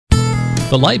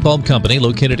The Light Bulb Company,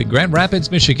 located in Grand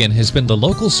Rapids, Michigan, has been the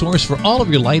local source for all of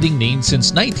your lighting needs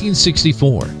since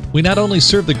 1964. We not only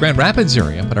serve the Grand Rapids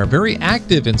area, but are very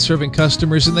active in serving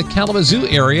customers in the Kalamazoo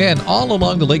area and all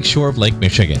along the lakeshore of Lake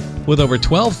Michigan. With over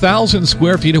 12,000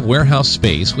 square feet of warehouse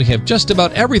space, we have just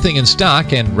about everything in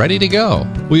stock and ready to go.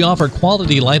 We offer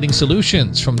quality lighting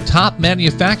solutions from top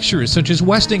manufacturers such as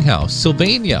Westinghouse,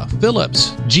 Sylvania,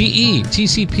 Philips, GE,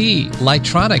 TCP,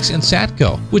 Lightronics, and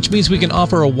Satco, which means we can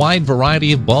offer a wide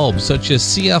variety of bulbs such as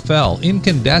CFL,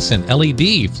 incandescent,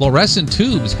 LED, fluorescent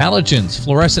tubes, halogens,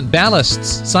 fluorescent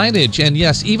ballasts, signage, and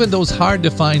yes, even those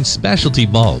hard-to-find specialty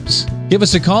bulbs. Give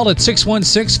us a call at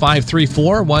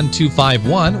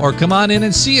 616-534-1251 or come on in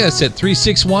and see us at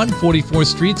 361 44th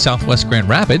Street, Southwest Grand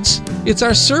Rapids. It's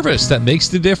our service that makes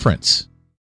the difference.